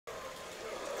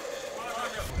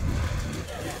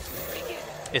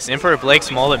Is Emperor Blake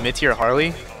small at mid-tier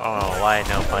Harley? Oh, why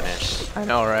no punish? I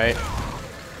know, right?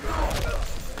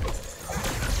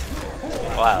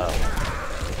 Wow.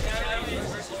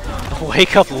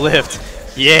 Wake up lift.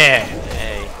 Yeah.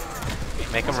 Hey,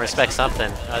 make him respect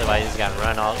something. Otherwise, he's gonna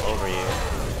run all over you.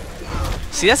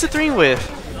 See, that's the thing with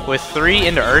 3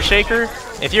 into Earthshaker.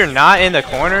 If you're not in the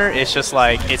corner, it's just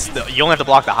like you only have to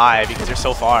block the high because you're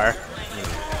so far.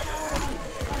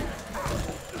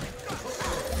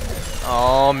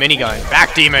 Oh, minigun.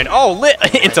 Back demon. Oh, lit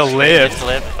into lift. It's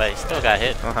lift, but he still got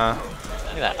hit. Uh-huh.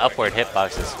 Look at that upward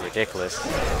hitbox is ridiculous.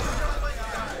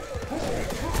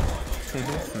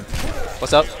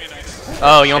 What's up?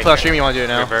 Oh, you want to play on stream? You want to do it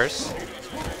now? Reverse.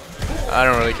 I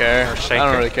don't really care. I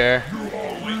don't really care.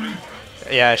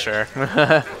 Yeah, sure.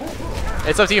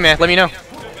 It's up to you, man. Let me know.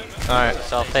 Alright.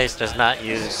 Saltface does not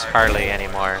use Harley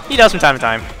anymore He does from time to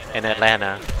time. in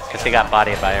Atlanta because he got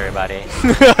bodied by everybody.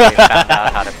 He found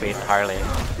out how to beat Harley.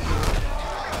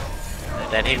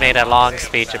 And then he made a long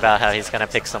speech about how he's going to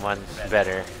pick someone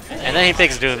better. And then he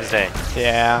picks Doomsday.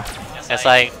 Yeah. It's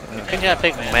like, couldn't you have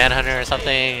picked Manhunter or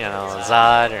something? You know,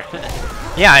 Zod or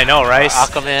Yeah, I know, right?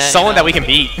 Aquaman. Someone that we can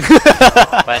beat.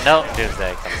 But no,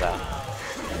 Doomsday comes out.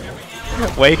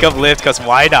 Wake up lift, because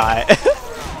why not?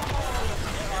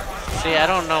 See, I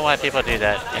don't know why people do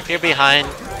that. If you're behind,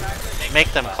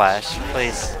 make them clash.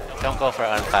 Please, don't go for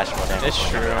unclashable damage. It's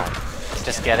true.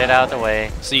 Just get it out of the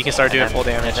way. So you can start doing full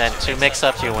damage. And then 2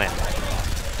 mix-ups, you win.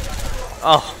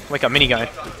 Oh, wake up minigun.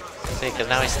 See, because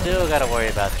now he's still got to worry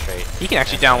about the trait. He can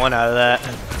actually down 1 out of that.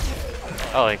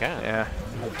 Oh, he can? Yeah.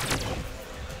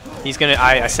 He's gonna.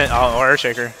 I sent. Oh,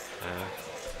 Earthshaker.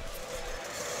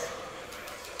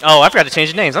 Oh, I forgot to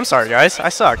change the names. I'm sorry, guys. I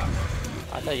suck.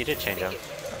 I thought you did change them.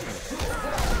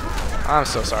 I'm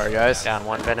so sorry, guys. Down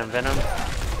 1 Venom.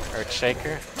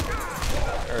 Earthshaker.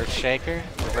 Earthshaker.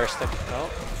 Reverse the. Oh.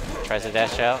 Tries to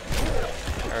dash out.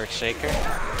 Earthshaker.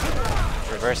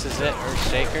 Reverses it.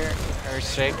 Earthshaker.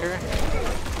 Earthshaker.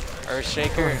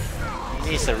 Earthshaker.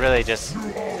 He needs to really just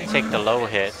take the low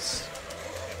hits,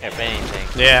 if anything.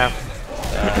 Yeah.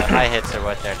 High hits are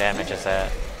what their damage is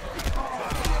at.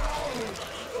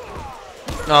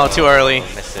 Oh, too early.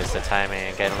 Misses the timing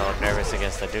and getting a little nervous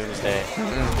against the Doomsday.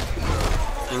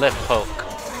 Lip poke.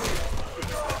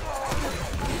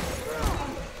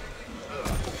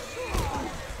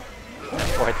 And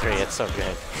 4-3, it's so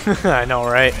good. I know,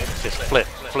 right? Just flip.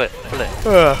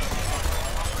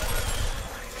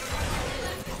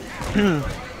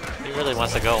 He really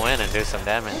wants to go in and do some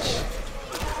damage.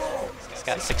 He's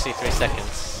got 63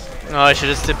 seconds. Oh, I should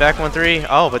just did back 1-3.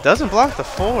 Oh, but doesn't block the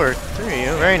 4-3.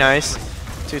 Oh, very nice.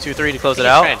 2-2-3 to close it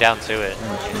out. He's trying down to it.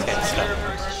 He's getting stuck.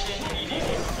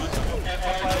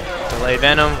 Delay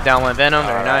Venom, down 1 Venom,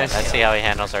 very nice. Let's see how he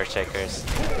handles Earthshakers.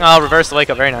 Oh, reverse the wake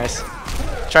up, very nice.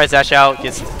 Tries dash out,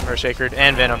 gets Earthshakered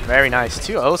and Venom, very nice.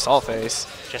 2-0 Saltface.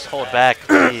 Just hold back,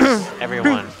 please.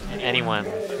 Everyone, anyone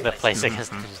that plays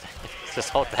against Doomsday.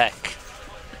 Just hold back.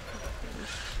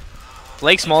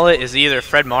 Blake Smollett is either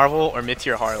Fred Marvel or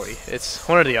mid-tier Harley. It's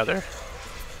one or the other.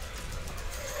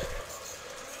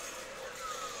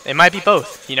 It might be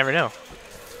both. You never know.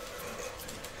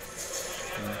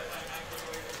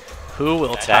 Who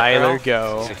will Tyler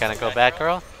go? Is he gonna go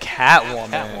Batgirl? Catwoman.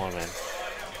 Catwoman.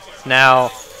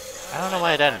 Now, I don't know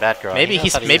why he done Batgirl. maybe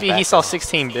he saw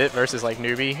 16-bit versus like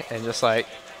newbie and just like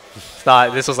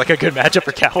thought this was like a good matchup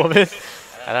for Catwoman.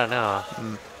 I don't know.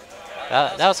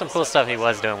 That was some cool stuff he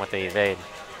was doing with the evade.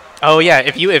 Oh yeah,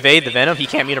 if you evade the Venom, he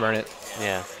can't meter burn it.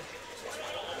 Yeah.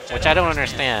 Which I don't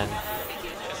understand.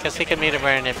 Because he can meter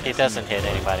burn if he doesn't hit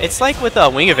anybody. It's like with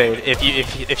wing evade.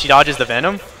 If she dodges the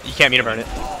Venom, you can't meter burn it.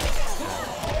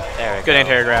 There we go. Good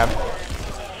anti-air grab.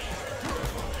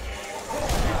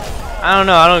 I don't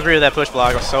know. I don't agree with that push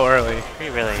block. It was so early. He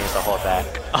really needs to hold back.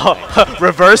 Oh,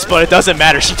 reverse, but it doesn't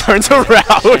matter. She turns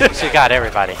around. She got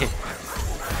everybody.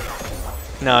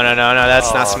 No.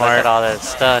 That's not smart. Look at all that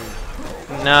stun.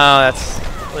 No,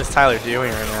 what is Tyler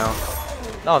doing right now?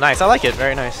 Oh, nice. I like it.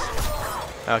 Very nice.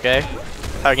 Okay.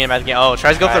 Tyler getting back again. Oh,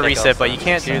 tries to go for the reset, but you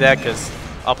can't do that because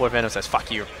Upward Venom says, fuck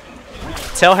you.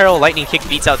 Tail Herald Lightning Kick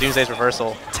beats out Doomsday's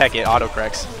reversal. Tech it,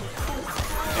 autocorrects.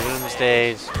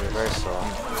 Doomsday's reversal.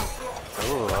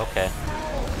 Ooh, okay.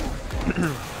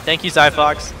 Thank you,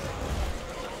 Zyfox.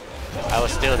 I will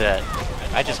steal that.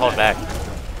 I just hold back.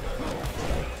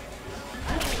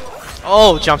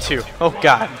 Oh, jump 2. Oh,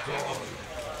 God.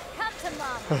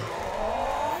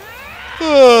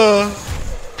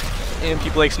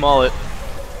 EMP Blake Smollett.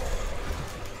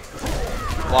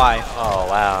 Why? Oh,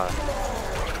 wow.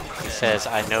 He says,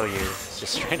 I know you.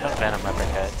 Just straight up Venom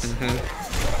uppercuts.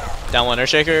 Down 1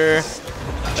 Earthshaker.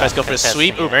 Tries to go for the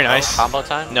sweep. Ooh, very nice. Combo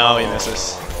time? No, he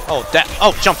misses. Oh, that.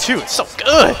 Oh, jump 2. It's so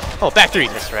good. Oh, back 3.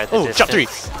 Oh, jump 3.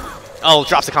 Oh,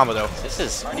 drops the combo though. This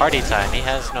is party time. He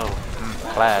has no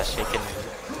flash. He can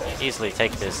easily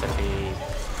take this if he.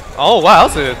 Oh wow,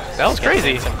 that was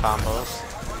crazy. Some combos.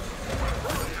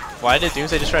 Why did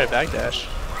Doomsday just try to backdash?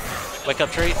 Wake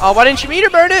up tree. Oh, why didn't you meter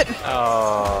burn it?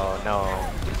 Oh no.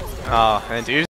 Oh, and dude.